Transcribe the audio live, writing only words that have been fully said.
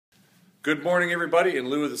Good morning, everybody. In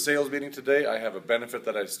lieu of the sales meeting today, I have a benefit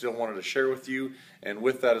that I still wanted to share with you, and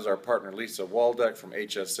with that is our partner Lisa Waldeck from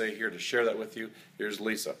HSA here to share that with you. Here's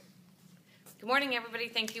Lisa. Good morning, everybody.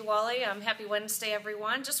 Thank you, Wally. Happy Wednesday,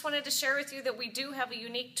 everyone. Just wanted to share with you that we do have a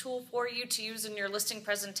unique tool for you to use in your listing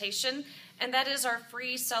presentation, and that is our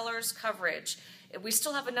free seller's coverage. We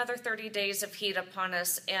still have another 30 days of heat upon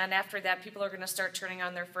us, and after that, people are going to start turning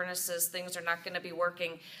on their furnaces. Things are not going to be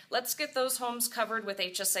working. Let's get those homes covered with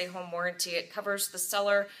HSA Home Warranty. It covers the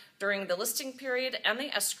seller during the listing period and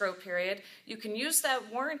the escrow period. You can use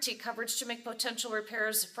that warranty coverage to make potential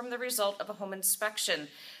repairs from the result of a home inspection.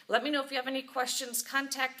 Let me know if you have any questions.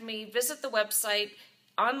 Contact me. Visit the website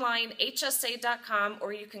online, hsa.com,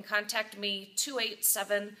 or you can contact me,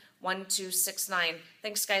 287-1269.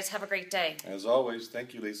 Thanks, guys. Have a great day. As always,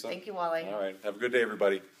 thank you, Lisa. Thank you, Wally. All right. Have a good day,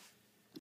 everybody.